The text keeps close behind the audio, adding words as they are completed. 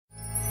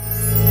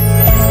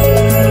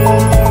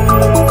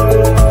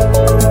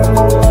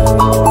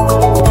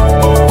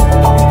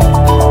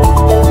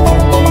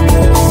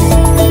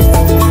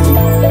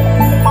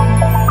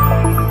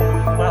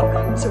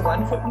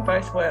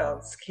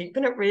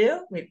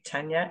with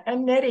Tania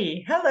and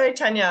Nette. Hello,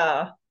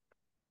 Tania.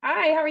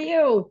 Hi, how are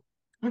you?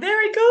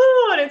 Very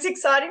good. It's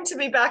exciting to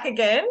be back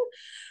again.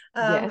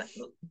 Um,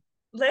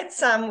 Yes.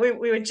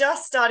 we were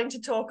just starting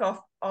to talk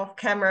off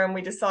camera, and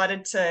we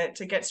decided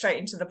to get straight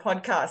into the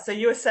podcast. So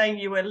you were saying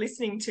you were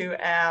listening to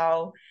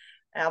our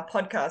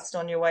podcast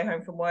on your way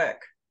home from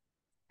work.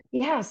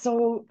 Yeah,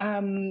 so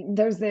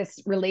there's this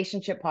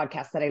relationship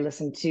podcast that I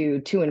listen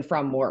to and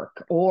from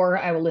work, or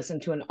I will listen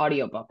to an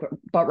audiobook.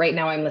 But right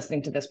now I'm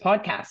listening to this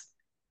podcast.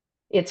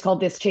 It's called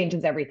This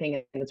Changes Everything,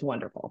 and it's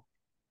wonderful.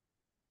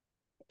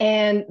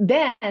 And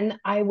then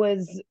I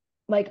was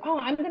like, oh,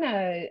 I'm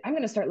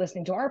gonna start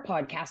listening to our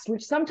podcast,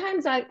 which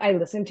sometimes I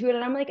listen to it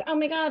and I'm like, oh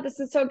my God, this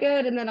is so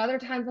good. And then other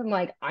times I'm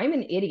like, I'm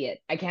an idiot.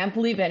 I can't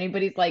believe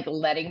anybody's like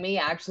letting me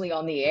actually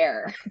on the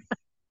air.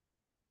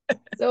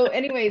 So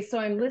anyway, so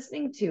I'm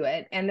listening to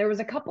it, and there was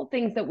a couple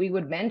things that we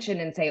would mention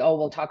and say, oh,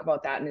 we'll talk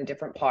about that in a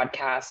different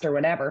podcast or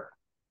whatever.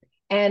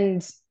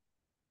 And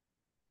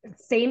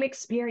same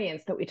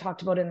experience that we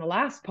talked about in the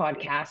last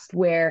podcast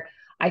where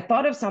I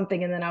thought of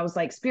something and then I was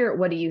like, Spirit,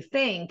 what do you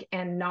think?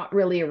 And not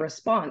really a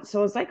response. So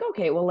I was like,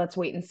 okay, well, let's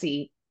wait and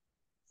see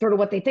sort of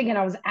what they think. And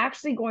I was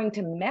actually going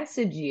to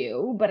message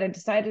you, but I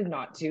decided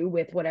not to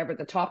with whatever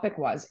the topic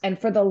was. And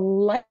for the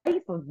life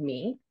of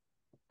me,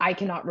 I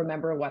cannot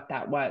remember what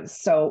that was.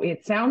 So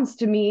it sounds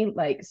to me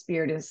like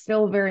Spirit is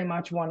still very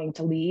much wanting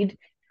to lead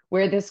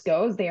where this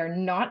goes. They are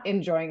not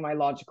enjoying my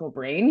logical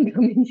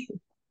brain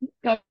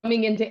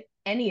coming into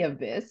any of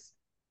this.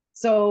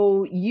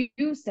 So you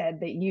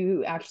said that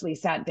you actually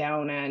sat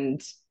down and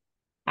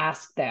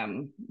asked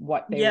them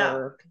what they Yeah.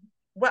 were.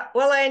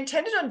 Well, I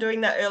intended on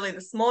doing that early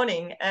this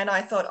morning, and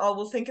I thought, oh,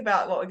 we'll think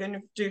about what we're going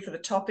to do for the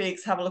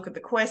topics, have a look at the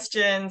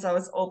questions. I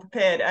was all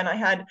prepared, and I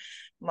had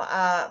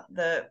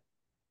the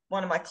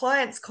one of my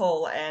clients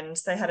call, and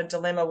they had a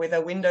dilemma with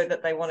a window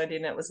that they wanted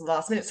in. It was the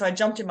last minute, so I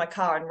jumped in my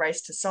car and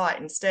raced to site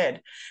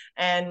instead,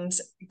 and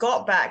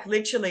got back.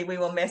 Literally, we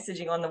were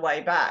messaging on the way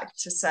back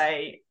to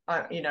say,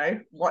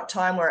 what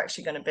time we're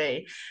actually going to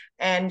be,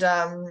 and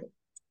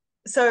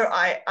so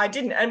I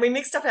didn't, and we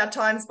mixed up our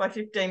times by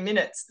 15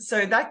 minutes,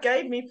 so that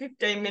gave me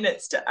 15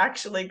 minutes to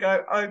actually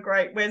go, oh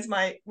great, where's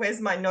my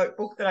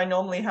notebook that I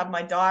normally have,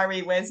 my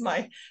diary, where's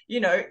my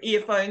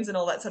earphones and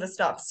all that sort of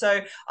stuff. So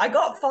I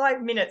got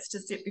 5 minutes to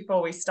sit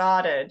before we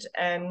started,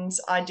 and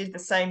I did the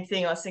same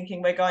thing. I was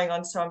thinking we're going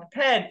on so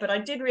unprepared, but I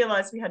did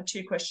realize we had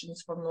two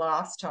questions from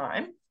last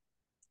time.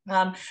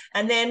 And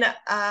then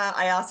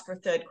I asked for a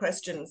third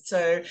question.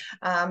 So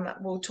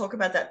we'll talk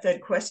about that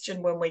third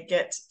question when we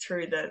get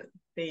through the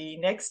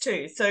next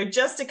two. So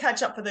just to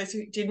catch up for those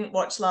who didn't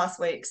watch last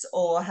week's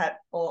or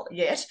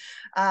yet,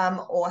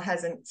 or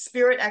hasn't,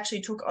 Spirit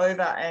actually took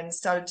over and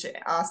started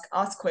to ask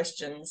us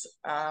questions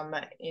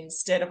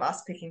instead of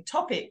us picking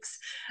topics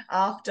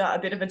after a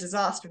bit of a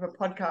disaster of a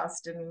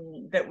podcast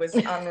and that was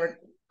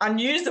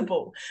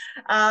unusable.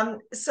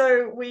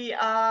 So we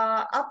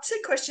are up to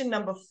question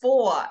number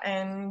 4,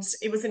 and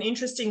it was an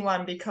interesting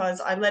one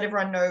because I let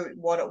everyone know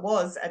what it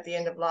was at the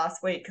end of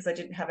last week because I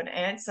didn't have an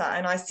answer,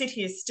 and I sit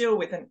here still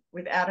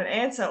without an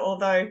answer,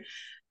 although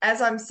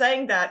as I'm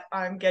saying that,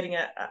 I'm getting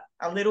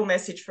a little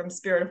message from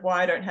Spirit of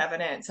why I don't have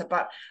an answer.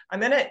 But I'm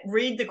going to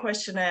read the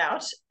question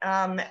out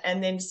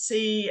and then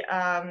see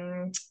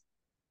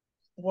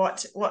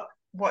what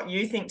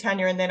you think,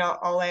 Tanya, and then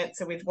I'll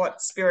answer with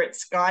what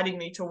Spirit's guiding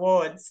me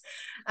towards.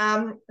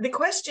 The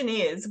question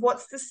is,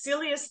 what's the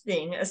silliest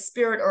thing a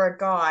spirit or a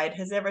guide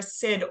has ever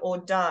said or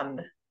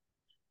done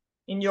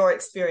in your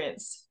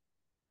experience?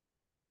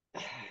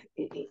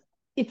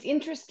 It's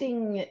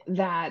interesting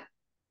that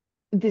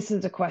this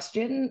is a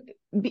question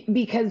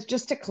because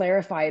just to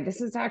clarify, this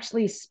is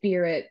actually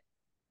Spirit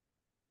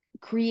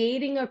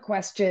creating a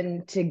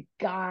question to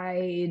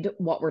guide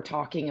what we're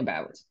talking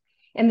about.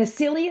 And the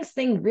silliest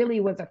thing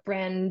really was a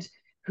friend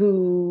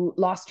who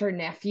lost her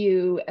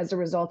nephew as a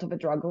result of a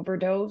drug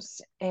overdose.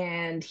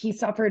 And he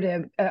suffered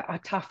a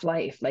tough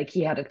life. Like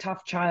he had a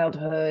tough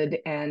childhood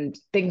and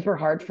things were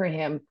hard for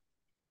him.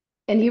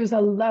 And he was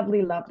a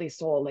lovely, lovely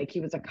soul. Like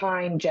he was a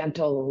kind,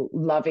 gentle,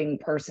 loving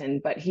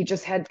person, but he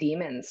just had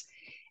demons.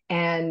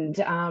 And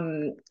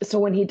so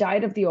when he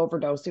died of the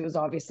overdose, it was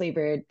obviously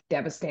very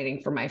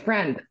devastating for my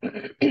friend,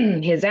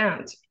 his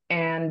aunt.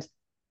 And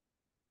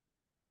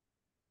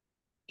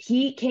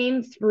he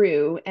came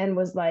through and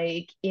was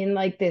like in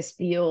like this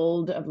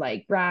field of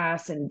like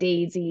grass and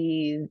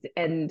daisies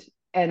and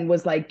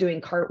was like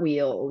doing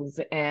cartwheels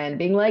and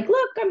being like,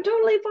 look, I'm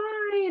totally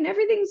fine,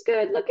 everything's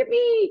good, look at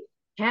me,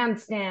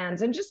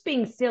 handstands, and just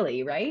being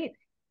silly, right?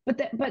 But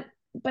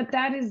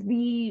that is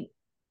the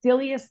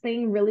silliest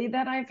thing really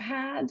that I've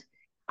had.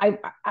 I've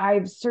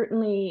had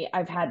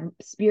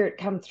Spirit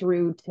come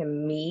through to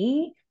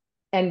me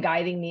and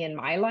guiding me in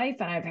my life,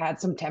 and I've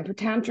had some temper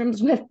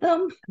tantrums with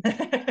them.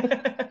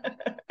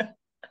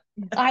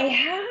 I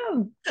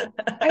have.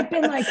 I've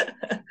been like,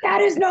 that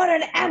is not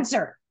an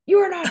answer. You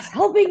are not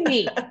helping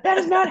me. That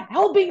is not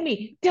helping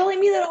me. Telling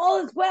me that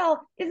all is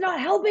well is not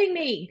helping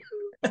me.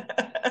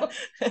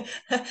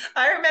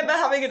 I remember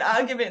having an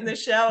argument in the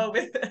shower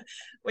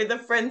with a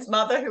friend's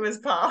mother who has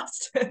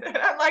passed. And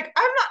I'm like,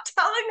 I'm not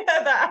telling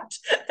her that.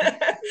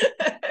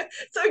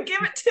 So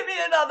give it to me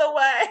another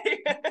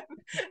way.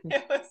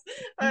 It was,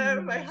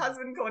 my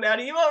husband called out,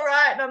 "Are you all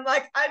right?" And I'm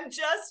like, "I'm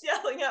just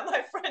yelling at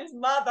my friend's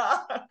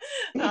mother."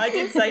 I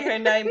did say her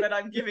name, but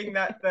I'm giving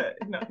that the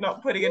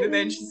not putting it in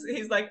there. And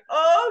he's like,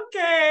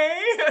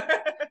 "Okay."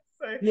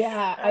 So,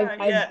 Yeah,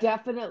 yeah.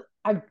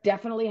 I've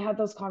definitely had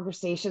those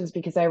conversations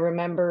because I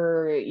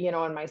remember,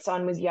 when my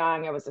son was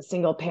young, I was a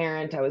single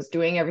parent. I was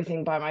doing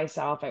everything by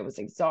myself. I was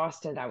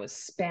exhausted. I was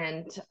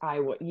spent. I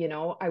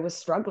was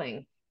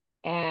struggling.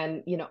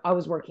 And, I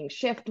was working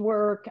shift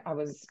work.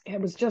 It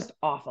was just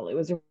awful. It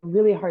was a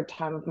really hard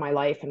time of my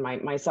life. And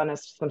my son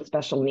has some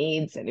special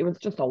needs, and it was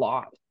just a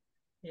lot.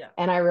 Yeah.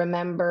 And I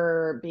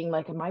remember being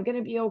like, am I going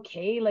to be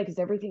okay? Like, is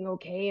everything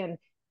okay? And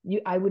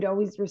I would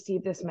always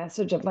receive this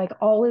message of like,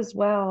 all is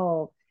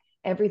well,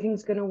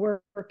 everything's going to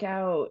work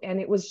out.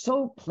 And it was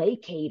so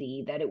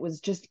placatey that it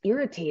was just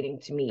irritating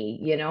to me.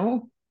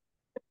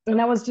 And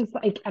I was just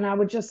like, and I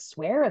would just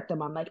swear at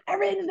them. I'm like,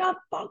 everything's not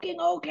fucking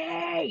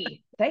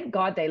okay. Thank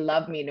God they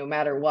love me no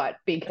matter what,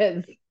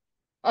 because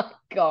oh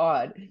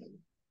God,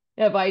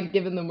 if I'd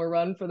given them a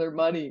run for their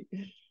money.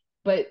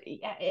 But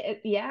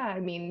yeah, I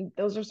mean,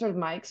 those are sort of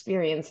my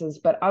experiences.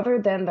 But other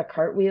than the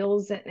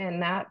cartwheels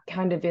and that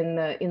kind of in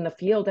the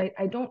field,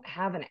 I don't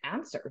have an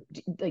answer.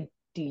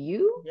 Do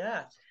you?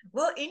 Yeah.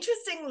 Well,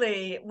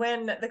 interestingly,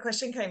 when the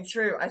question came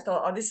through, I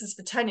thought, oh, this is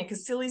for Tania,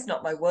 because silly's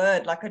not my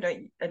word. Like I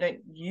don't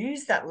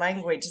use that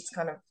language. It's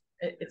kind of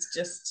it's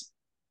just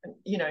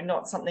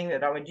not something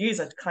that I would use.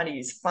 I'd kind of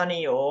use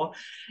funny or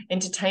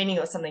entertaining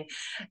or something.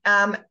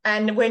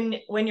 And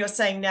when you're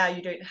saying now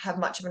you don't have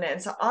much of an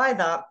answer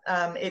either,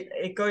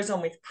 it goes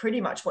on with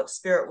pretty much what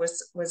Spirit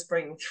was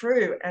bringing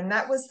through, and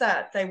that was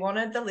that they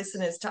wanted the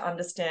listeners to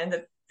understand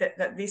that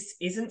this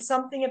isn't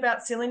something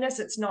about silliness.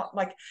 It's not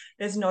like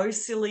there's no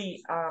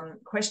silly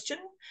question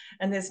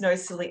and there's no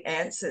silly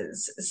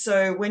answers.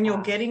 So when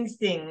you're getting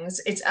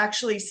things, it's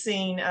actually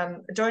seen.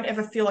 Don't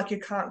ever feel like you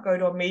can't go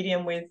to a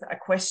medium with a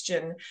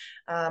question,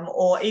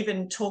 or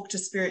even talk to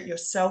Spirit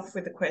yourself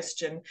with a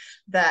question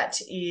that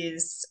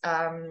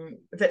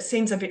that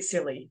seems a bit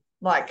silly.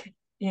 Like,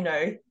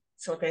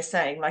 that's what they're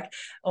saying. Like,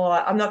 oh,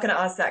 I'm not going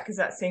to ask that because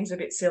that seems a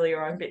bit silly,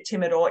 or I'm a bit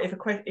timid. Or if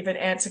an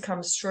answer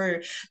comes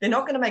through, they're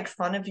not going to make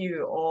fun of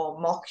you or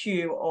mock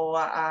you or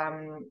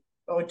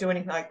do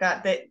anything like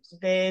that.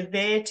 They're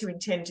there to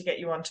intend to get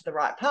you onto the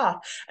right path.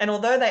 And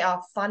although they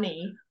are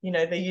funny,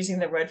 they're using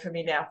the word for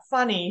me now,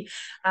 funny,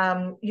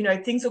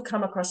 things will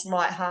come across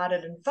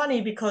lighthearted and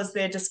funny because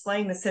they're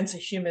displaying the sense of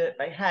humor that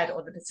they had,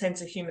 or the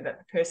sense of humor that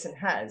the person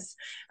has,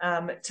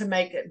 to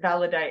make it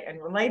validate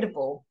and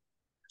relatable.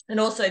 And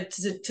also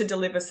to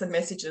deliver some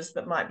messages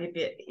that might be a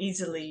bit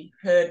easily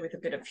heard with a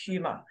bit of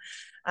humor.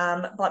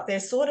 But they're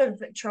sort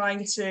of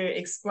trying to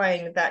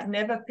explain that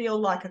never feel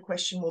like a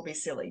question will be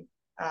silly,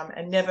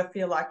 and never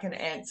feel like an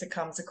answer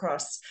comes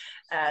across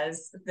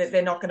as that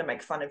they're not going to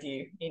make fun of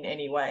you in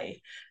any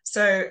way.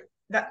 So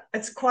that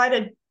it's quite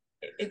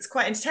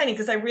entertaining,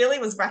 because I really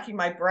was racking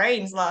my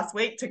brains last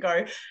week to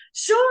go,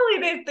 surely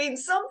there's been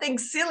something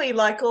silly,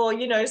 like, or,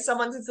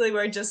 someone's silly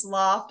where I just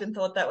laughed and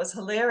thought that was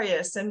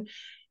hilarious. And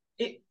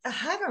I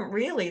haven't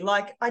really.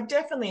 Like,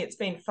 it's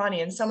been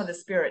funny, and some of the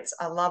spirits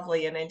are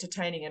lovely and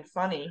entertaining and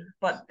funny,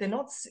 but they're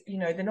not,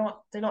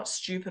 they're not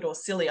stupid or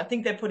silly. I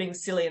think they're putting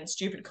silly and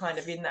stupid kind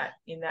of in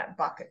that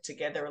bucket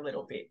together a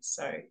little bit.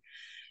 So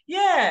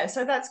yeah,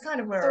 so that's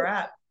kind of where we're So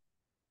at.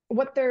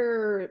 what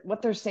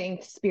they're saying,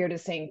 Spirit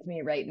is saying to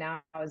me right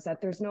now, is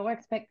that there's no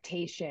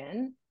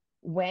expectation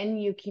when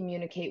you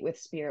communicate with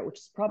Spirit, which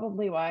is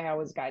probably why I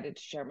was guided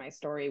to share my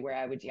story where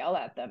I would yell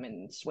at them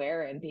and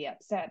swear and be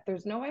upset.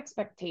 There's no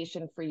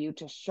expectation for you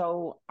to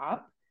show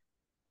up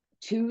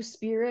to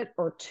Spirit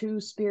or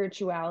to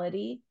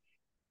spirituality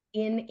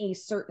in a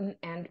certain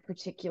and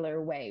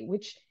particular way,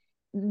 which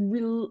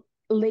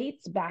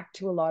relates back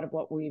to a lot of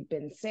what we've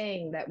been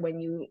saying, that when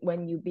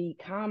you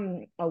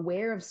become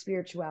aware of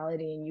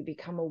spirituality and you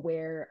become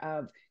aware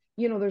of,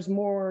 there's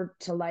more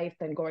to life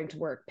than going to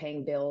work,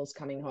 paying bills,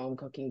 coming home,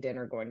 cooking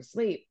dinner, going to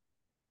sleep,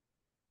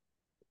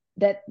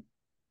 that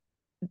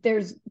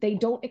they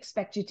don't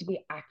expect you to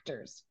be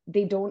actors.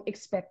 They don't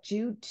expect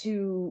you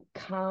to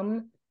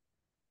come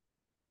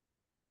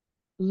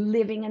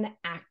living and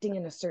acting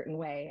in a certain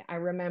way. I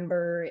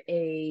remember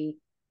a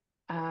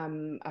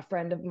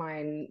friend of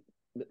mine,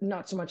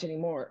 not so much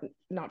anymore,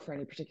 not for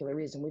any particular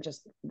reason, we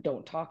just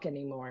don't talk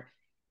anymore,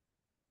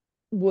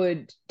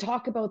 would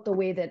talk about the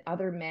way that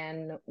other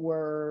men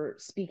were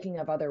speaking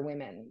of other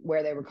women,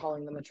 where they were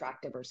calling them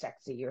attractive or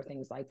sexy or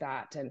things like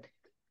that. And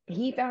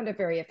he found it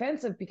very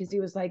offensive because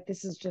he was like,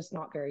 this is just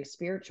not very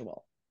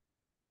spiritual.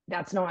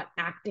 That's not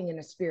acting in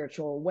a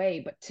spiritual way.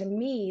 But to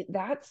me,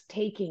 that's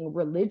taking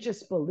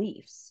religious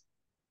beliefs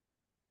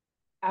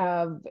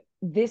of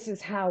this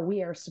is how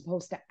we are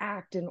supposed to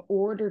act in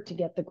order to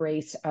get the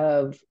grace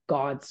of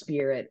God's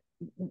Spirit,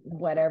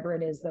 whatever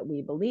it is that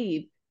we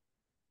believe,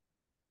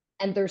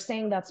 And they're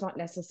saying that's not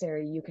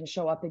necessary. You can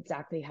show up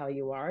exactly how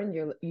you are, and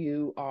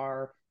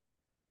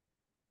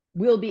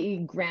will be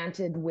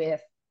granted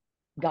with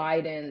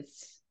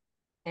guidance,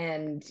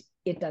 and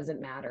it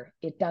doesn't matter.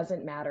 It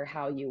doesn't matter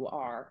how you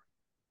are,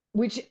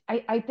 which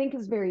I think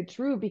is very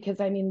true, because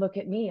I mean, look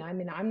at me. I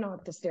mean, I'm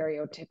not the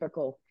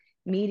stereotypical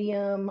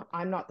medium.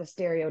 I'm not the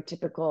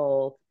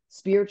stereotypical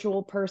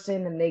spiritual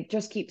person. And they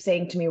just keep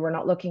saying to me, we're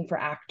not looking for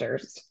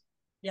actors.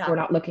 Yeah. We're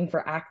not looking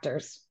for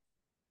actors.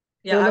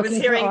 Yeah, We're I was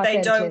looking for hearing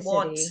authenticity.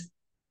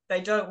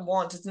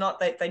 it's not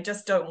they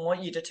just don't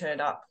want you to turn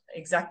up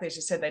exactly as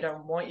you said. They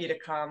don't want you to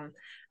come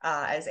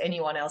as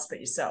anyone else but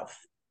yourself.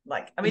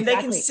 Like, I mean, they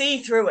can Exactly. see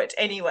through it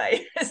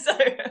anyway. So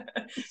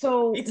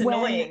So it's when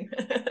annoying.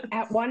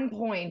 at one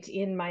point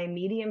in my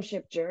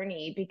mediumship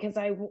journey, because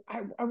I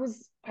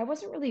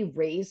wasn't really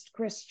raised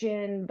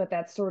Christian, but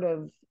that's sort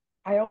of,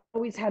 I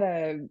always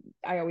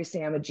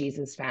say I'm a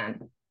Jesus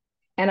fan.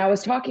 And I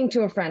was talking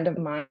to a friend of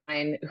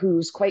mine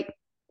who's quite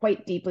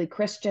deeply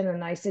Christian,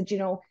 and I said,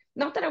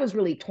 not that I was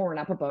really torn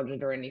up about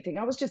it or anything.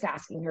 I was just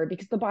asking her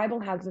because the Bible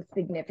has a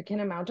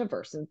significant amount of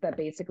verses that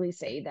basically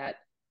say that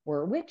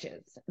we're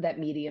witches, that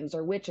mediums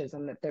are witches,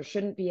 and that there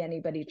shouldn't be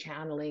anybody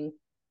channeling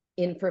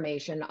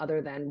information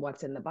other than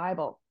what's in the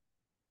Bible.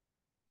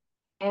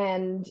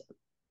 And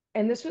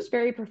this was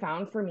very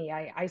profound for me.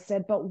 I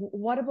said, but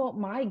what about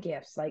my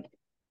gifts? Like,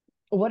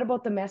 what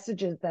about the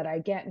messages that I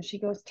get? And she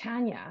goes,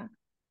 Tanya,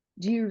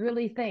 do you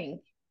really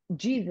think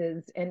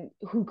Jesus, and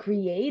who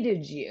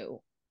created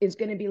you, is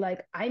going to be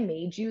like, I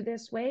made you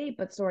this way,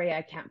 but sorry,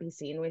 I can't be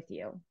seen with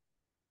you?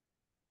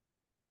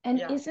 And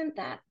Yeah. isn't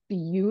that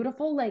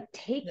beautiful? Like,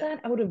 take Yeah.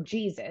 that out of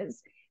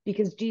Jesus,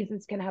 because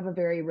Jesus can have a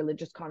very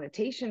religious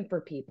connotation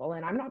for people.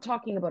 And I'm not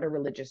talking about a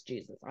religious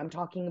Jesus. I'm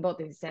talking about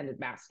the ascended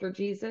master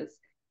Jesus.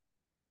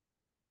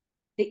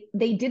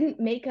 They didn't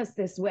make us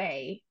this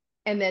way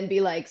and then be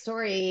like,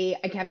 sorry,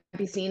 I can't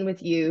be seen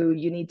with you.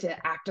 You need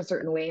to act a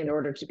certain way in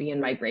order to be in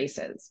my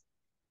graces.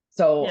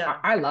 So Yeah.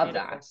 I love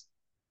that. Beautiful.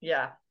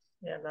 Yeah.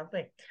 Yeah,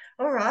 lovely.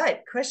 All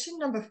right. Question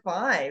number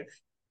 5.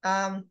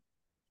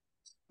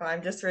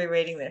 I'm just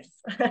rereading this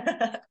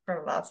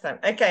from last time.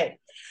 Okay.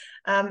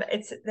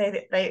 It's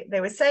they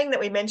were saying that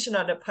we mention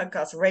on a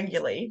podcast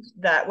regularly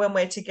that when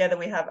we're together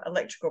we have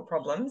electrical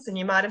problems, and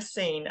you might have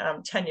seen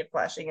Tanya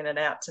flashing in and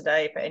out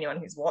today for anyone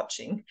who's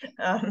watching.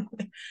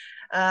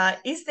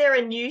 Is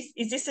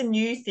this a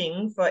new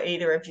thing for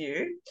either of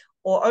you,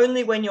 or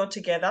only when you're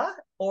together,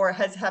 or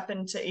has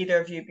happened to either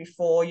of you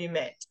before you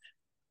met?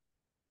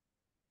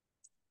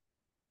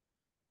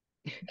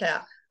 Okay,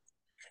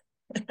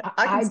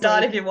 I can I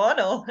start if break you want,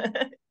 or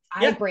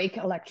I yeah. break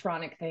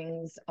electronic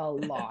things a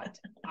lot.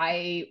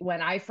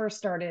 When I first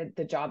started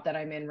the job that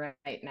I'm in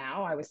right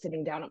now, I was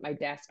sitting down at my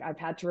desk. I've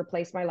had to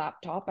replace my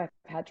laptop. I've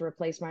had to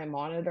replace my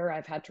monitor.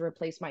 I've had to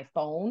replace my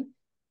phone,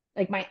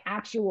 like my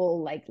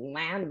actual like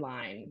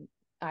landline.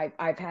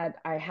 I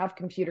have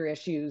computer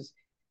issues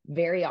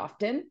very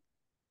often.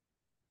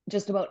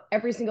 Just about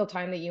every single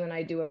time that you and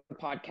I do a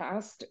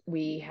podcast,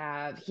 we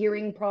have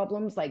hearing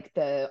problems, like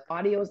the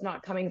audio is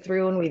not coming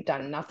through and we've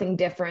done nothing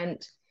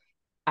different.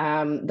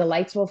 The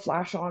lights will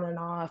flash on and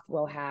off.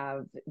 We'll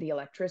have the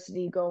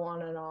electricity go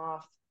on and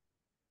off.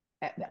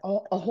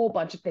 A whole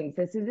bunch of things.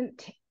 This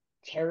isn't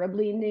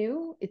terribly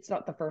new. It's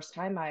not the first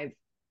time I've,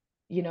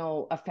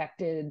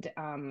 affected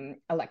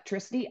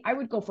electricity. I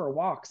would go for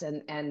walks,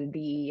 and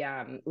the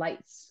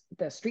lights,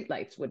 the street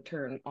lights would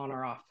turn on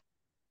or off.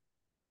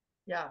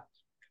 Yeah.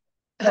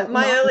 So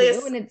My not new,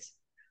 earliest, and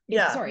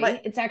yeah,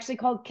 it's actually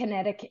called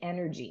kinetic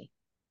energy.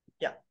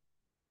 yeah.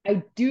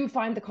 I do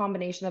find the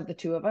combination of the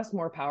two of us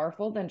more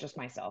powerful than just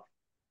myself.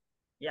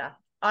 Yeah.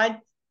 My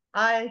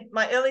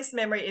earliest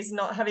memory is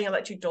not having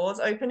electric doors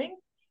opening.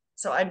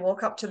 So I'd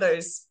walk up to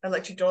those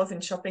electric doors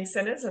in shopping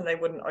centers and they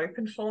wouldn't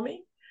open for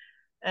me.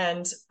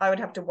 And I would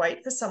have to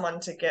wait for someone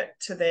to get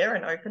to there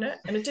and open it.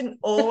 And it didn't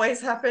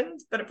always happen,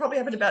 but it probably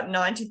happened about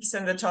 90%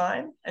 of the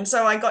time. And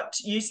so I got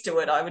used to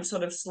it. I would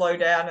sort of slow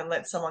down and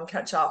let someone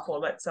catch up or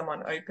let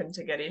someone open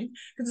to get in.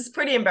 Because it's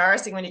pretty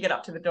embarrassing when you get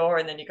up to the door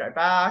and then you go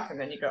back and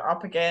then you go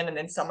up again and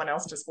then someone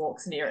else just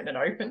walks near it and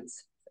it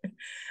opens.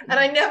 And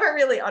I never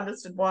really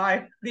understood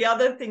why. The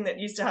other thing that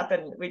used to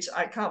happen, which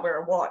I can't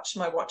wear a watch,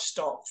 my watch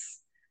stops.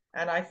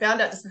 And I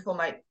found out just before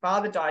my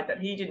father died that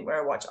he didn't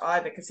wear a watch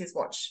either because his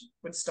watch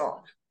would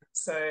stop.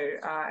 So,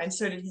 and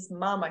so did his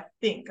mum, I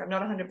think. I'm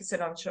not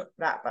 100% on sure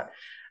that, but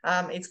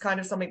it's kind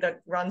of something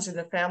that runs in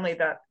the family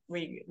that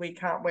we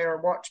can't wear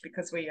a watch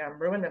because we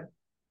ruin them.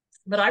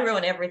 But I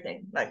ruin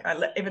everything. Like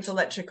if it's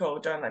electrical,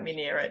 don't let me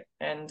near it.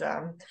 And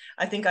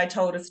I think I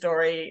told a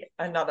story,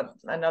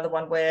 another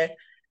one where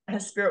a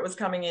spirit was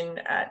coming in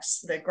at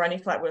the granny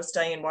flat we were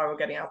staying in while we were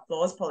getting our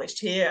floors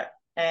polished here,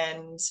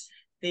 and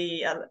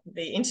the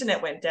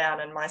internet went down,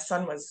 and my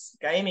son was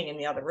gaming in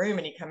the other room,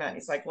 and he came out and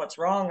he's like, "What's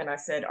wrong?" And I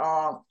said,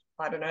 "Oh,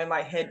 I don't know,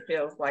 my head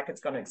feels like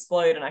it's going to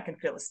explode and I can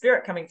feel the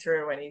spirit coming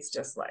through." And he's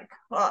just like,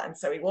 "Oh," and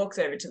so he walks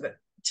over to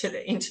to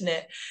the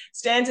internet,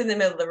 stands in the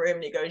middle of the room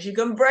and he goes, you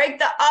can break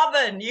the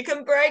oven, you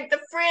can break the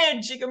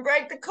fridge, you can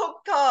break the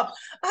cooktop,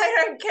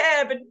 I don't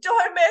care, but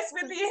don't mess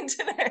with the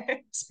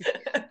internet.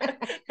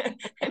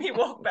 And he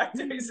walked back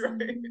to his room.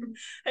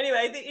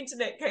 Anyway, the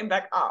internet came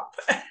back up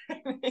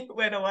and he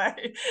went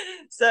away.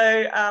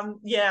 So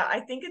yeah, I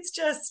think it's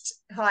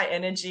just high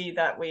energy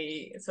that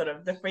we sort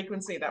of, the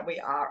frequency that we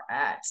are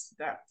at,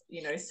 that,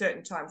 you know,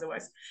 certain times are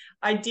worse.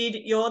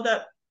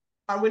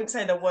 I wouldn't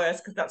say the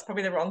worst because that's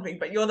probably the wrong thing,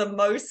 but you're the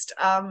most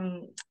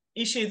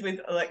issues with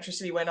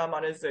electricity when I'm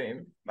on a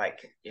Zoom, like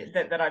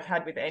that I've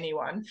had with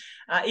anyone.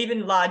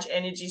 Even large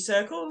energy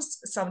circles,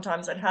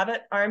 sometimes I'd have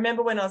it. I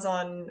remember when I was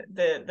on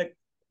the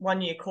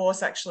 1 year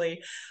course,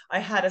 actually, I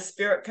had a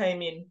spirit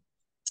come in,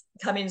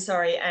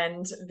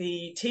 and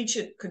the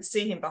teacher could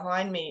see him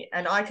behind me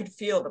and I could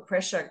feel the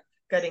pressure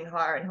getting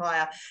higher and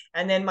higher.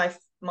 And then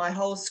my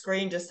whole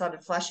screen just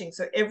started flashing.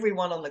 So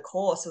everyone on the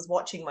course was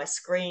watching my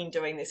screen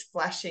doing this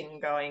flashing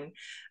going.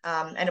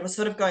 And it was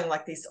sort of going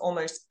like this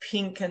almost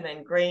pink and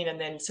then green. And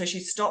then, so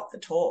she stopped the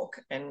talk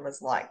and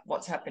was like,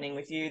 what's happening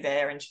with you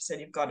there? And she said,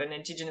 you've got an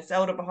Indigenous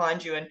elder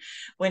behind you, and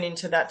went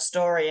into that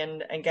story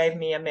and gave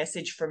me a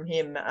message from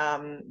him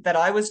that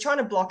I was trying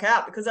to block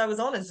out because I was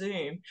on a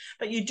Zoom.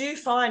 But you do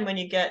find when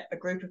you get a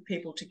group of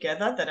people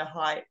together that are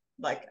high,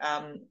 like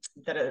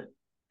that are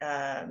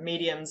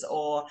mediums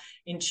or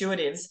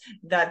intuitives,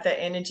 that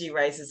the energy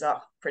raises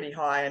up pretty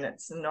high, and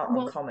it's not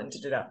uncommon to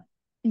do that.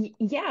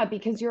 Yeah,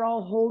 because you're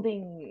all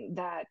holding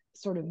that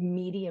sort of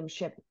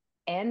mediumship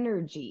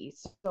energy.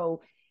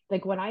 So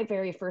like when I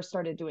very first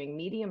started doing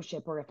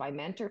mediumship, or if I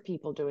mentor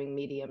people doing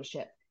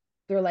mediumship,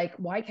 they're like,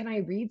 why can I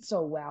read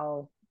so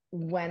well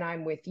when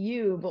I'm with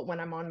you, but when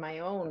I'm on my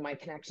own, my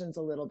connection's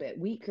a little bit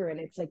weaker? And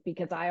it's like,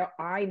 because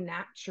I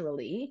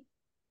naturally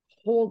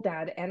hold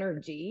that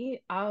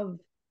energy of,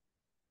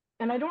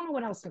 and I don't know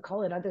what else to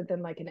call it other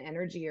than like an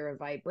energy or a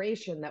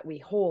vibration that we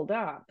hold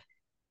up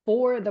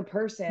for the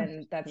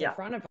person that's in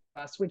front of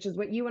us, which is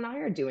what you and I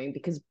are doing,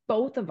 because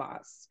both of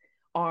us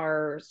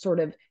are sort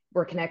of,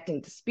 we're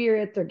connecting to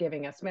spirit. They're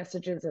giving us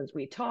messages as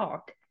we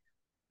talk.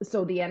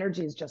 So the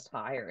energy is just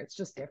higher. It's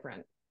just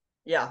different.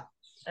 Yeah.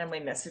 And we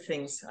mess with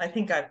things. I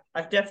think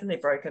I've definitely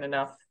broken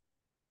enough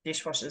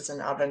dishwashers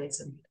and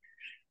ovens and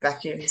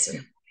vacuums,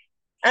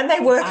 and they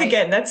work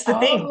again. That's the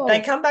thing.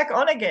 They come back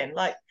on again.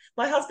 Like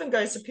my husband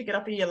goes to pick it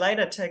up a year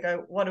later to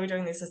go, what are we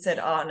doing this? I said,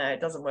 oh no,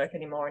 it doesn't work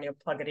anymore, and he'll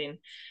plug it in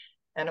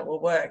and it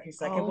will work. He's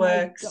like, it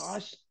works. Oh my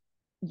gosh.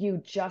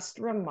 You just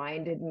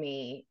reminded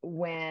me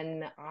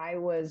when I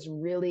was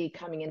really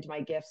coming into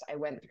my gifts, I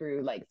went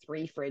through like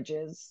 3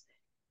 fridges.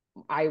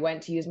 I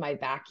went to use my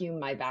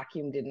vacuum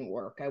didn't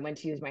work. I went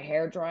to use my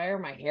hair dryer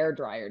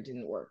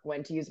didn't work.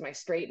 Went to use my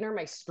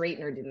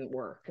straightener didn't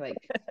work. Like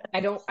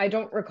I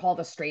don't recall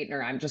the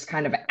straightener. I'm just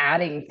kind of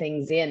adding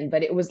things in,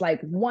 but it was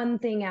like one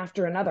thing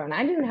after another. And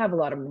I didn't have a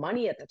lot of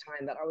money at the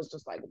time, that I was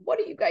just like, what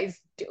are you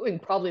guys doing?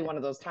 Probably one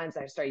of those times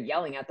that I started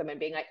yelling at them and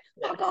being like,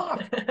 fuck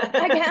off.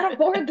 I can't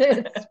afford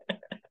this.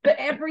 But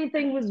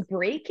everything was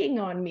breaking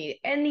on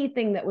me.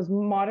 Anything that was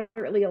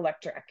moderately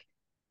electric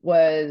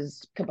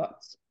was kaput.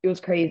 It was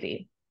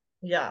crazy.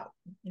 Yeah.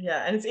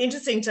 And it's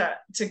interesting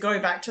to go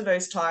back to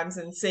those times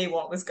and see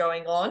what was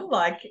going on.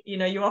 Like, you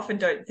know, you often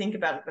don't think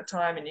about it at the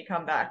time, and you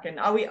come back and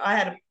I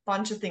had a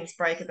bunch of things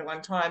break at the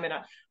one time, and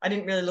I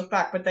didn't really look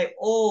back, but they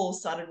all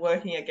started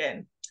working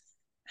again.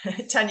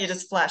 Tanya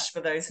just flashed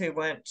for those who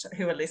were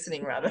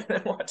listening rather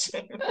than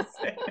watching.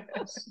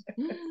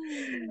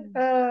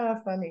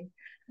 Funny.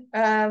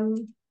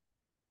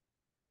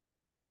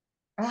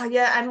 Oh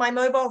yeah, and my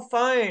mobile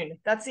phone.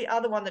 That's the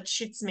other one that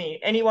shits me.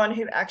 Anyone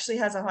who actually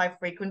has a high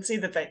frequency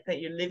that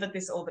you live at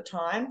this all the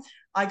time.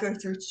 I go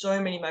through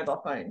so many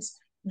mobile phones.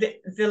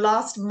 The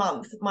last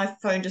month, my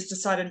phone just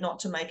decided not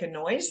to make a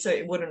noise, so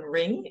it wouldn't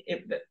ring.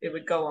 It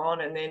would go on,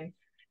 and then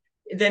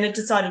it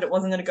decided it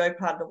wasn't going to go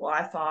part of the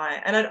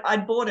Wi-Fi. And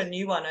I'd bought a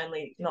new one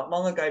only not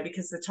long ago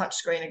because the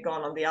touchscreen had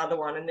gone on the other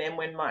one. And then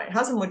when my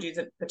husband would use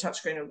it, the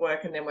touchscreen would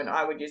work, and then when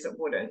I would use it,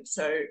 wouldn't.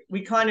 So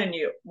we kind of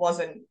knew it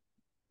wasn't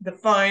the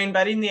phone,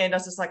 but in the end I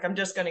was just like, I'm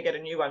just going to get a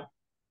new one.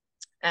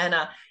 And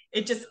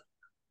it just,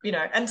 you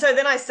know, and so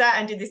then I sat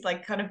and did this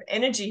like kind of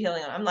energy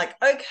healing. I'm like,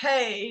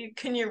 okay,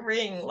 can you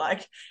ring?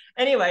 Like,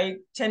 anyway,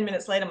 10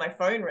 minutes later my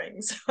phone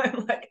rings. So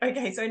I'm like,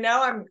 okay, so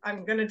now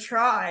I'm going to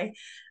try.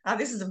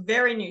 This is a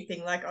very new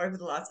thing. Like over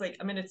the last week,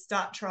 I'm going to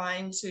start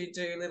trying to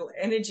do little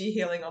energy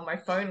healing on my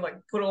phone, like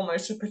put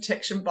almost a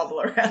protection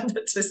bubble around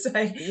it to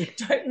say,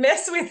 don't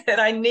mess with it.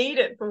 I need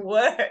it for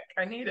work.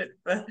 I need it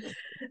for,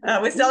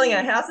 we're selling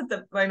our house at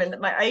the moment.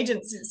 My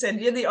agent said,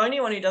 you're the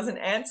only one who doesn't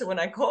answer when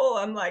I call.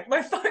 I'm like,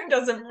 my phone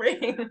doesn't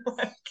ring.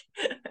 Like,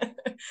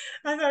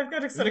 I've got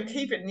to sort of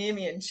keep it near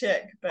me and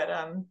check. But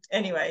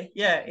anyway,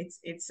 yeah,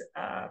 it's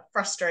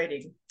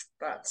frustrating,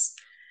 but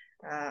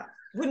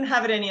wouldn't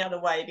have it any other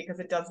way, because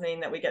it does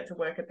mean that we get to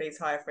work at these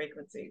higher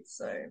frequencies.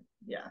 So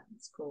yeah,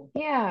 it's cool.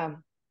 Yeah.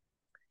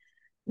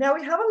 Now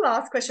we have a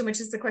last question,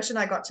 which is the question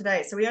I got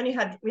today. So we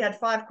had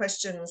 5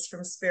 questions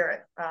from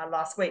Spirit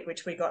last week,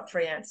 which we got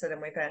 3 answered,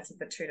 and we've answered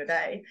the 2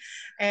 today.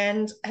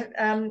 And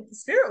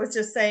Spirit was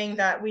just saying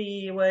that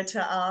we were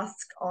to ask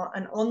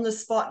an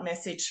on-the-spot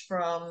message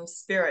from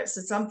Spirit,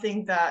 so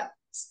something that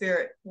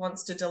Spirit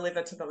wants to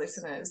deliver to the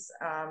listeners,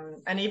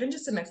 and even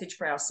just a message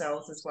for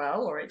ourselves as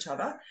well, or each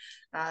other.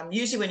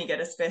 Usually when you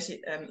get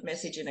a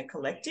message in a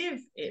collective,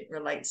 it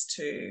relates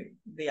to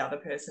the other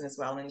person as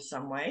well in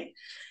some way.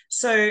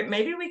 So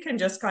maybe we can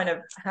just kind of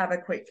have a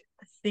quick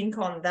think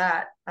on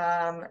that,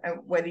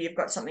 whether you've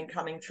got something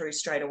coming through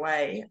straight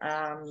away.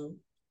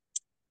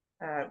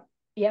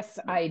 Yes,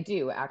 I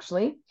do,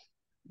 actually.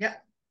 Yeah.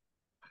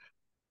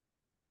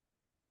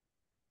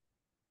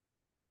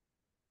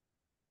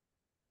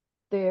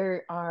 They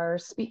are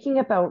speaking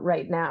about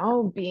right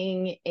now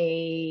being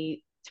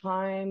a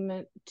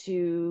time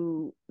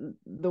to,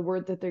 the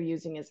word that they're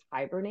using is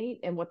hibernate.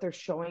 And what they're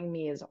showing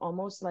me is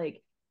almost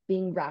like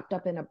being wrapped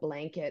up in a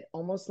blanket,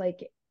 almost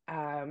like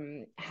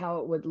how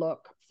it would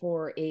look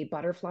for a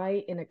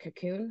butterfly in a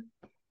cocoon,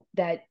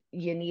 that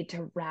you need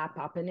to wrap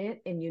up in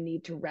it and you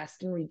need to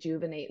rest and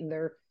rejuvenate. And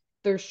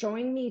they're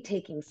showing me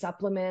taking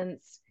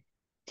supplements,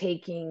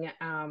 taking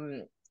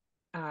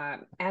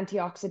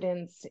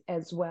antioxidants,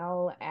 as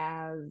well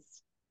as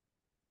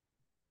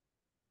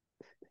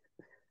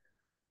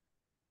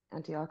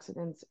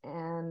antioxidants,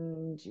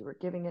 and you were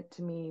giving it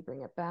to me,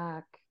 bring it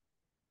back.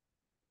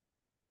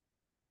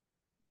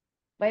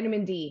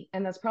 Vitamin D,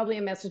 and that's probably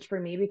a message for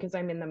me because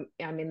I'm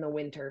in the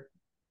winter.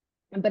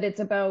 But it's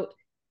about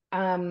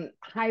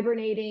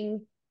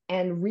hibernating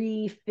and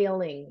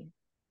refilling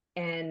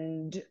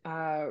and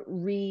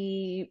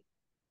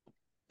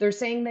they're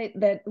saying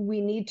that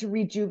we need to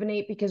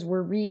rejuvenate because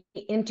we're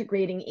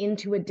reintegrating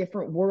into a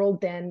different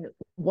world than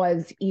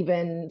was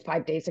even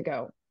 5 days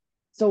ago.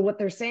 So what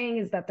they're saying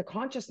is that the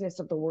consciousness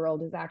of the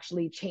world is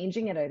actually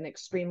changing at an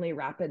extremely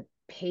rapid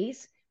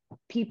pace.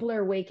 People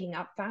are waking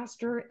up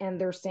faster, and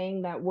they're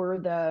saying that we're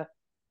the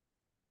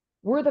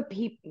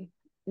people.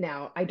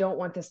 Now, I don't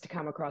want this to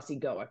come across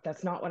egoic.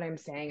 That's not what I'm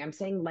saying. I'm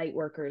saying light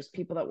workers,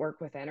 people that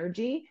work with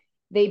energy,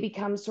 they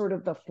become sort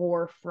of the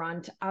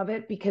forefront of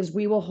it, because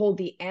we will hold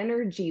the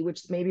energy,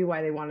 which is maybe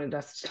why they wanted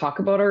us to talk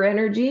about our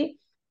energy.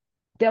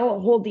 They'll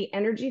hold the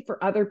energy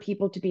for other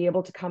people to be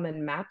able to come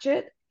and match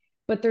it.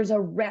 But there's a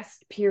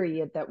rest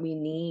period that we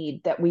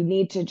need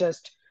to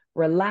just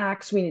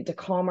relax. We need to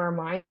calm our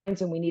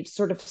minds, and we need to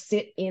sort of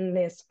sit in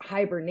this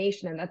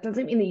hibernation. And that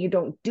doesn't mean that you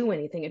don't do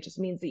anything. It just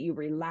means that you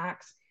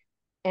relax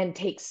and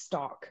take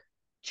stock.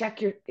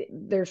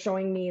 They're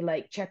showing me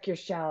like, check your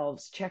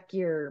shelves, check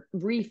your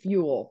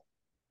refuel,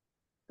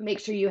 make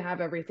sure you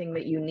have everything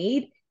that you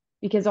need,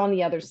 because on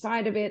the other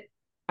side of it,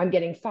 I'm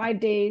getting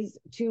 5 days,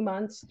 2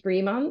 months,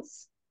 3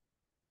 months.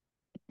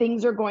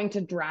 Things are going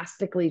to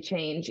drastically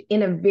change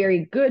in a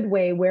very good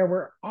way, where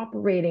we're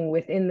operating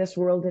within this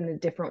world in a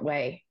different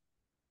way.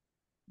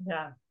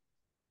 Yeah.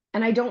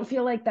 And I don't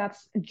feel like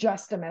that's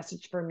just a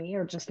message for me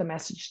or just a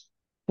message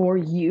for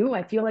you.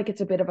 I feel like it's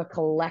a bit of a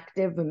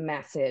collective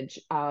message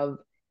of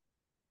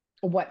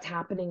what's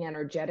happening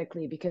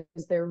energetically, because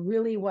there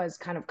really was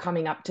kind of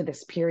coming up to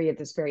this period,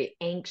 this very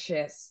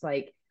anxious,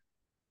 like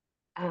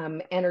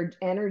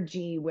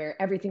energy where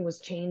everything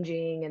was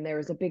changing and there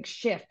was a big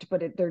shift,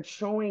 but they're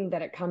showing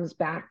that it comes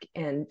back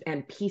and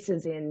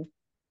pieces in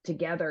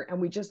together,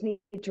 and we just need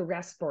to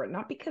rest for it,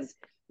 not because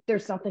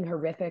there's something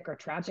horrific or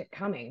tragic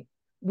coming.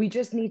 We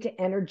just need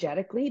to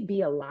energetically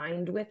be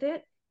aligned with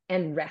it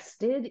and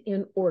rested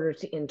in order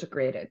to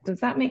integrate it. Does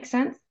that make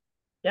sense?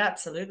 Yeah,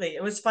 absolutely.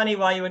 It was funny,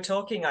 while you were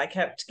talking, I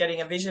kept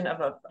getting a vision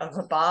of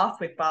a bath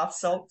with bath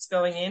salts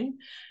going in.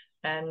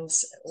 And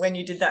when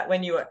you did that,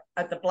 when you were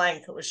at the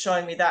blank, it was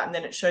showing me that. And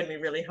then it showed me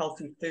really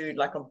healthy food,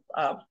 like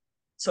a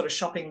sort of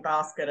shopping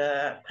basket,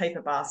 a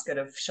paper basket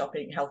of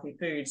shopping healthy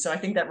food. So I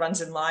think that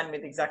runs in line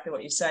with exactly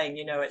what you're saying.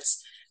 You know,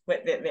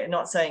 they're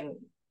not saying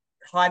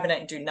hibernate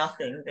and do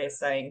nothing. They're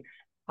saying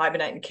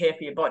hibernate and care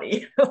for your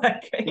body.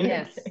 Like,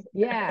 Yes.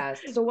 Yeah.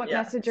 So what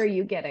message are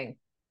you getting?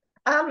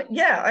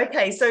 Yeah,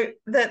 okay. So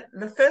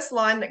the first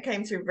line that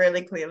came through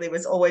really clearly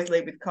was always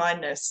lead with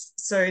kindness.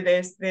 So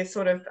they're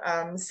sort of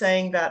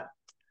saying that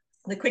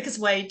the quickest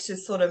way to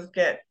sort of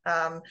get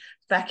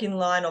back in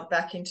line or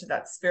back into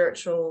that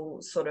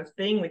spiritual sort of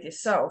being with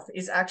yourself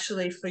is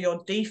actually, for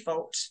your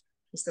default,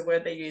 is the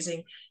word they're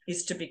using,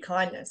 is to be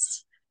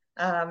kindness.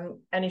 And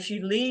if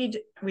you lead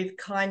with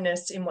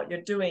kindness in what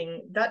you're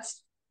doing,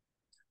 that's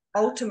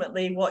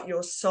ultimately what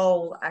your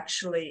soul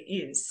actually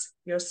is.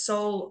 Your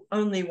soul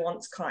only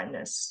wants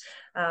kindness.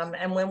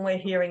 And when we're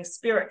hearing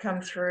spirit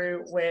come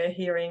through, we're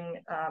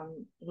hearing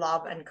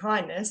love and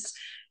kindness.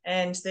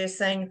 And they're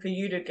saying for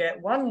you to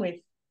get one with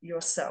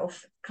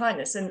yourself,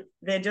 kindness. And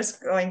they're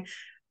just going,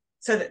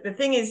 so that the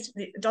thing is,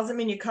 it doesn't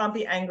mean you can't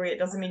be angry. It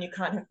doesn't mean you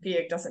can't have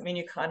fear. It doesn't mean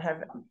you can't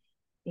have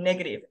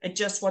negative. It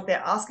just, what they're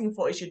asking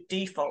for is your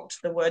default.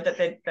 The word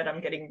that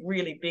I'm getting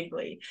really big,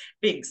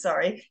 is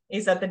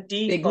that the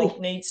default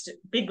needs to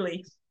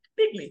bigly,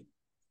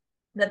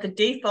 that the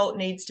default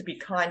needs to be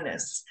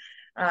kindness.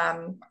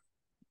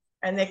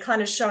 they're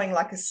kind of showing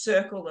like a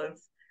circle of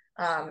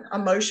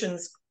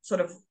emotions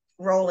sort of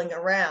rolling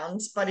around.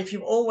 But if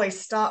you always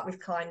start with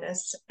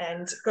kindness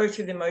and go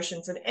through the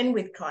emotions and end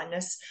with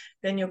kindness,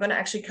 then you're going to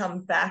actually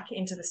come back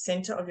into the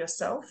center of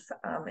yourself,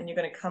 and you're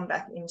going to come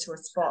back into a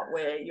spot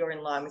where you're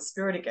in line with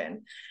spirit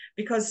again,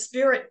 because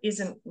spirit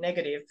isn't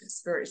negative,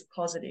 spirit is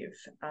positive.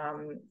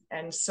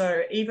 And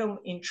so even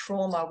in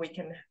trauma, we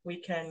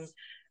can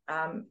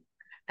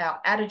our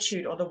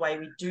attitude or the way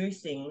we do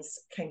things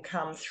can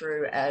come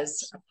through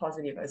as a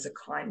positive, as a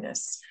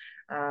kindness.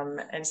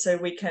 And so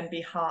we can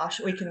be harsh,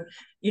 we can,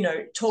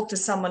 talk to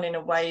someone in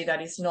a way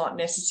that is not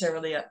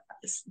necessarily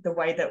the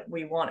way that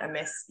we want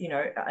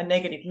a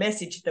negative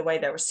message, the way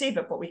they receive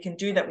it, but we can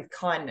do that with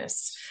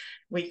kindness.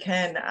 We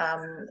can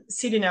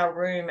sit in our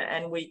room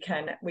and we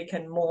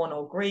can mourn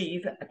or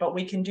grieve, but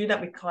we can do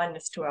that with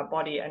kindness to our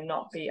body and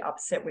not be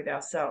upset with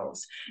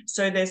ourselves.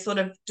 So they're sort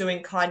of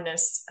doing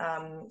kindness,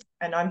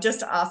 and I'm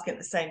just asking at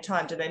the same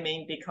time, do they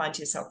mean be kind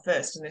to yourself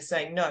first? And they're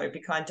saying, no, be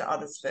kind to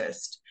others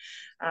first,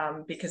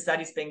 because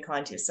that is being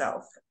kind to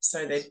yourself.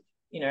 So they're,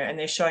 and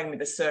they're showing me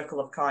the circle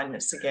of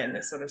kindness again.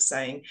 They're sort of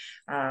saying,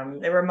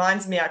 it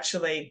reminds me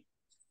actually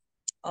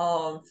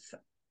of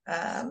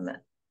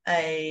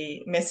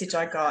a message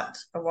I got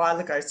a while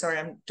ago. Sorry,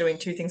 I'm doing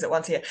two things at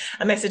once here.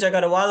 A message I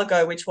got a while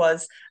ago, which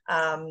was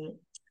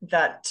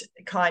that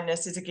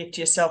kindness is a gift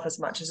to yourself as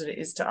much as it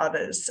is to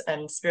others.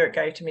 And Spirit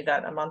gave to me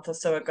that a month or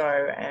so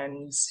ago,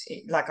 and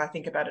I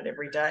think about it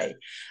every day.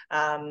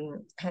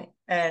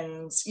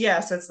 And yeah,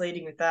 so it's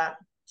leading with that.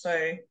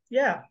 So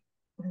yeah.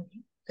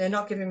 They're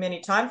not giving me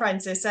any time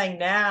frames. They're saying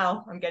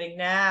now. I'm getting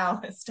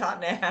now. Start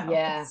now.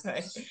 Yeah. So,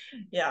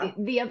 yeah.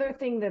 The other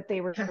thing that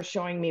they were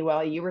showing me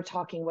while you were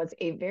talking was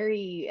a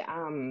very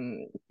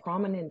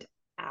prominent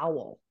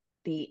owl.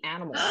 The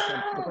animal,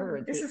 the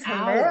bird, This the is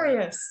owl.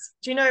 hilarious.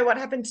 Do you know what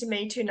happened to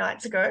me 2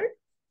 nights ago?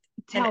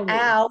 Tell An me.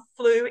 owl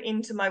flew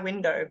into my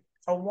window.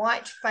 A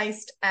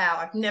white-faced owl.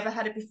 I've never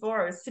had it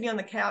before. I was sitting on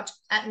the couch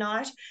at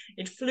night.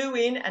 It flew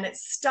in and it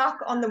stuck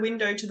on the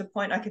window to the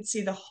point I could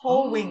see the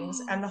whole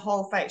wings and the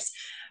whole face.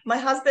 My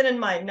husband and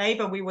my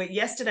neighbor, we were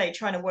yesterday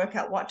trying to work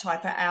out what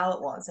type of owl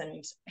it was,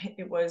 and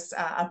it was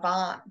a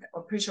barn.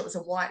 I'm pretty sure it was a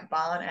white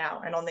barn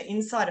owl, and on the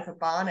inside of a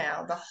barn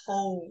owl, the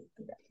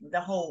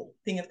whole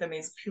thing of them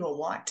is pure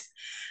white.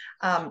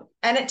 And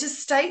it just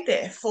stayed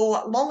there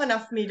for long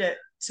enough for me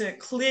to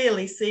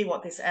clearly see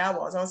what this owl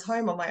was. I was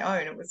home on my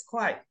own. It was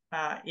quite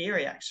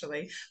eerie,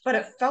 actually, but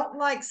it felt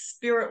like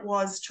Spirit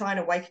was trying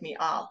to wake me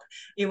up.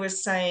 It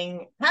was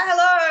saying,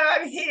 hello,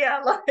 I'm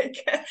here.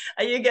 Like,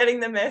 are you getting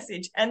the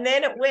message? And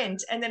then it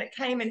went, and then it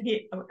came and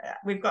hit.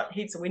 We've got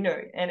heaps of window,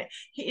 and it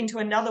hit into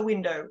another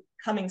window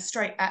coming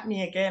straight at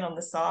me again on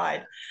the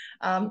side.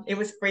 It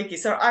was freaky.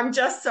 So I'm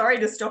just sorry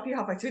to stop you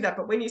halfway through that,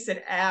 but when you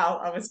said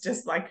owl, I was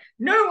just like,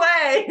 no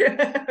way.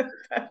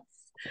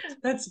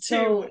 That's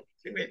too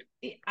weird.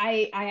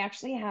 I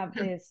actually have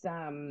this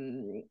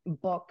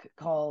book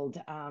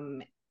called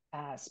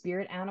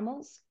Spirit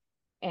Animals,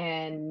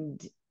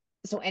 and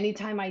so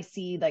anytime I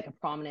see like a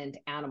prominent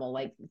animal,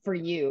 like for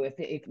you, if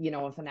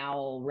an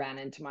owl ran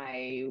into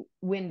my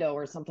window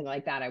or something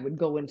like that, I would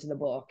go into the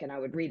book and I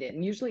would read it,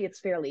 and usually it's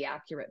fairly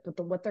accurate,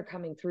 but what they're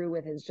coming through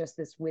with is just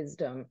this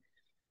wisdom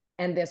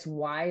and this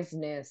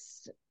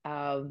wiseness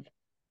of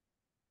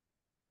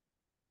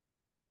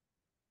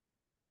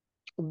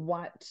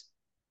what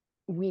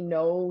we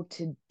know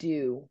to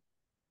do.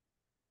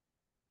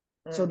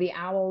 So the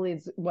owl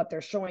is what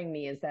they're showing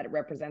me, is that it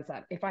represents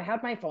that. If I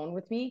had my phone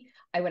with me,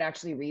 I would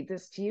actually read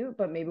this to you,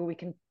 but maybe we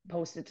can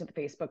post it to the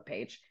Facebook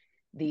page.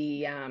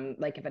 The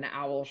like if an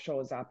owl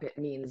shows up, it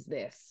means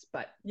this.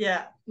 But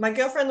yeah, my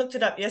girlfriend looked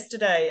it up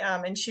yesterday,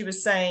 and she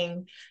was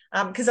saying,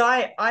 because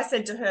I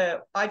said to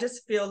her, I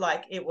just feel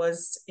like it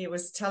was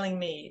telling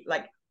me,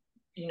 like,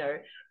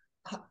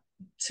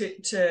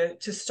 to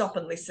stop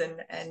and listen,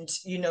 and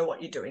you know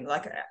what you're doing.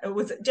 Like, it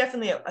was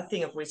definitely a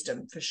thing of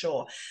wisdom for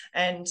sure,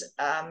 and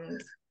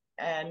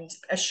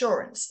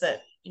assurance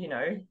that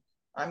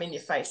I'm in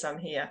your face, I'm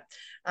here.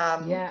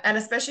 And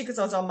especially because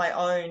I was on my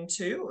own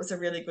too, it was a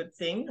really good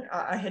thing.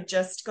 I had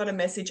just got a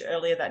message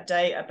earlier that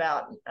day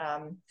about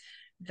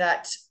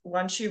that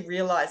once you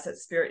realize that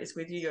Spirit is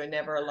with you, you're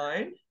never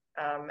alone.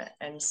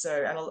 And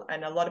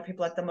a lot of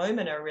people at the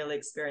moment are really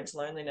experiencing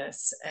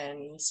loneliness,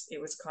 and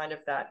it was kind of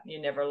that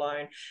you're never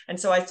alone. And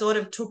so I sort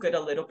of took it a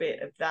little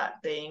bit of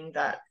that being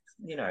that,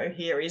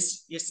 here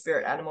is your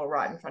spirit animal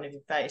right in front of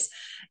your face.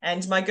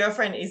 And my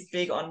girlfriend is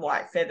big on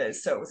white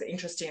feathers, so it was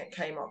interesting. It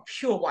came on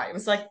pure white. It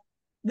was like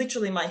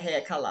literally my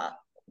hair color,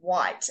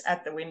 white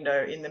at the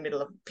window in the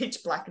middle of pitch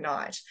black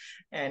night.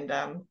 And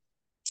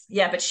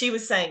yeah, but she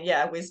was saying,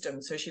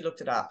 wisdom. So she looked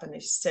it up, and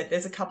she said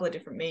there's a couple of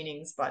different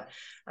meanings, but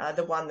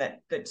the one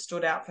that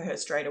stood out for her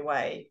straight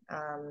away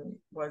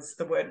was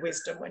the word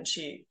wisdom when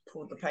she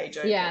pulled the page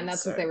open. Yeah, and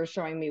that's what they were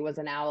showing me, was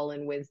an owl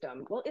in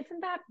wisdom. Well,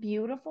 isn't that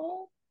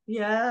beautiful?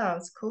 Yeah,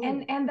 it's cool.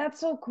 And that's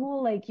so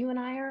cool. Like, you and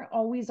I are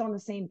always on the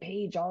same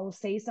page. I'll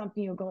say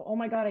something, you'll go, oh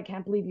my God, I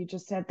can't believe you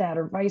just said that,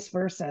 or vice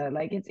versa.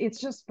 Like,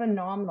 it's just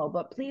phenomenal.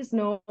 But please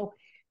know,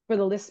 for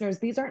the listeners,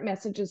 these aren't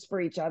messages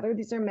for each other.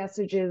 These are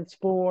messages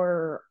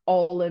for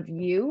all of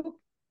you.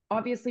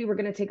 Obviously, we're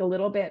going to take a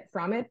little bit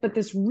from it, but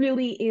this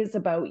really is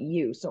about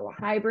you. So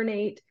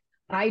hibernate,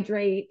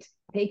 hydrate,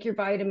 take your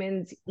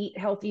vitamins, eat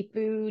healthy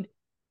food.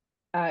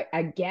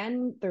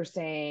 Again, they're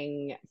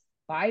saying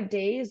 5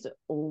 days,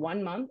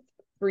 1 month,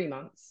 3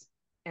 months.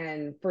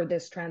 And for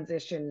this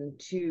transition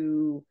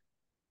to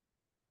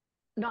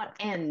not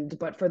end,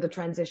 but for the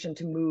transition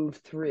to move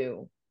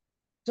through.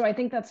 So I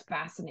think that's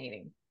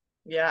fascinating.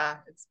 Yeah,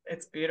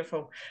 it's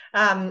beautiful.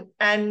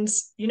 And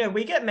you know,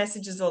 we get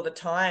messages all the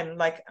time.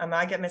 Like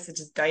I get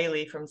messages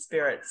daily from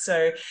spirit.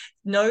 So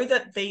know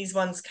that these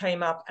ones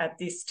came up at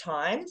this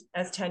time,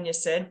 as Tania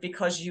said,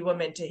 because you were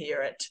meant to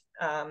hear it.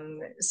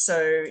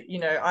 So, you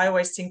know, I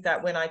always think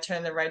that when I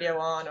turn the radio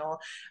on, or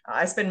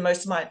I spend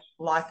most of my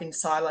life in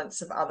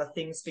silence of other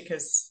things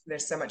because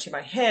there's so much in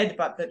my head,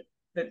 but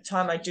the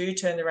time I do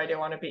turn the radio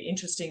on, it'll be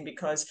interesting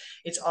because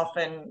it's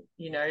often,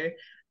 you know,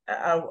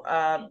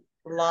 a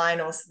line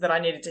or that I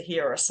needed to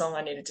hear, or a song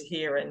I needed to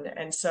hear,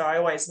 and so I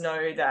always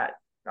know that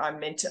I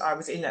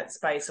was in that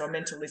space, or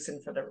meant to listen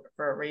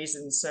for a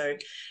reason. So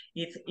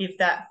if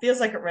that feels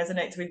like it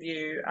resonates with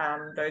you,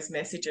 those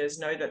messages,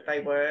 know that they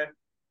were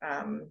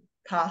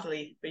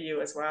partly for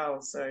you as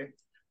well. So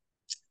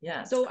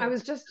yeah. So cool.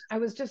 I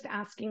was just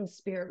asking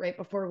spirit right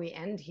before we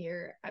end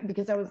here,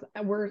 because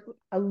we're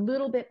a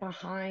little bit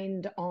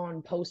behind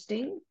on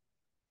posting.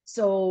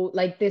 So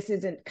like this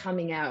isn't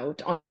coming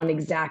out on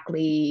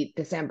exactly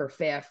December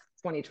 5th,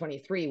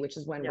 2023, which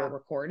is when we're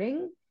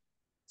recording.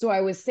 So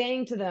I was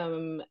saying to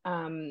them,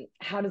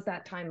 how does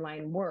that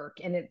timeline work?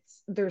 And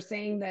they're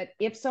saying that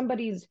if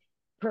somebody's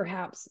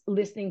perhaps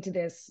listening to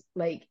this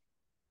like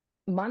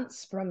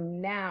months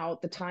from now,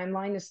 the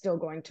timeline is still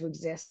going to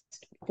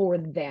exist for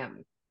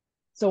them.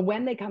 So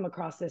when they come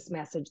across this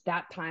message,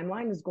 that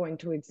timeline is going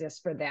to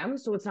exist for them.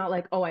 So it's not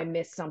like, oh, I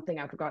missed something,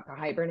 I forgot to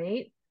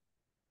hibernate.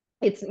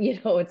 It's, you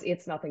know,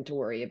 it's nothing to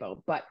worry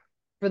about. But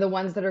for the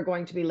ones that are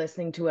going to be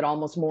listening to it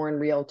almost more in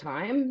real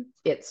time,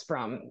 it's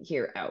from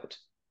here out.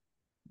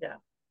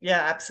 Yeah,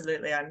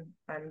 absolutely. I'm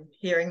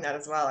hearing that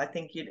as well. I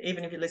think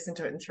even if you listen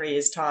to it in 3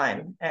 years'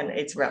 time, and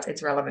it's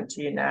relevant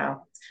to you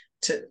now,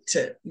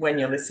 to when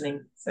you're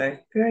listening. So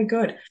very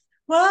good.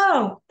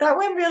 Wow, that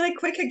went really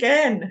quick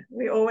again.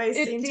 We always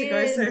seem to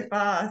go so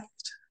fast.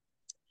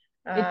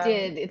 It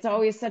did. It's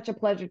always such a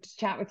pleasure to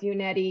chat with you,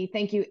 Nettie.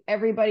 Thank you,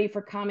 everybody,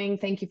 for coming.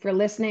 Thank you for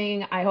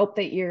listening. I hope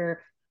that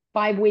your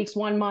 5 weeks,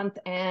 1 month,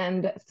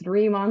 and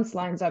 3 months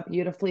lines up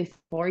beautifully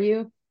for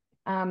you.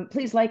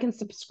 Please like and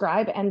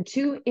subscribe. And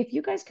 2, if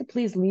you guys could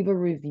please leave a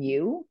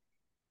review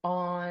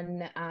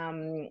on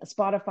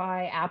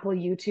Spotify, Apple,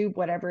 YouTube,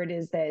 whatever it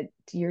is that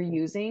you're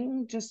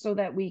using, just so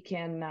that we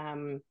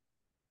can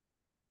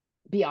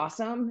be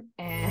awesome.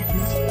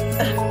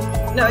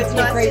 And no, it's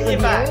nice to hear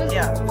back.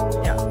 Yeah.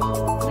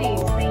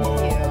 Please, thank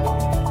you.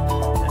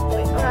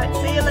 All right,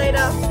 see you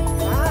later.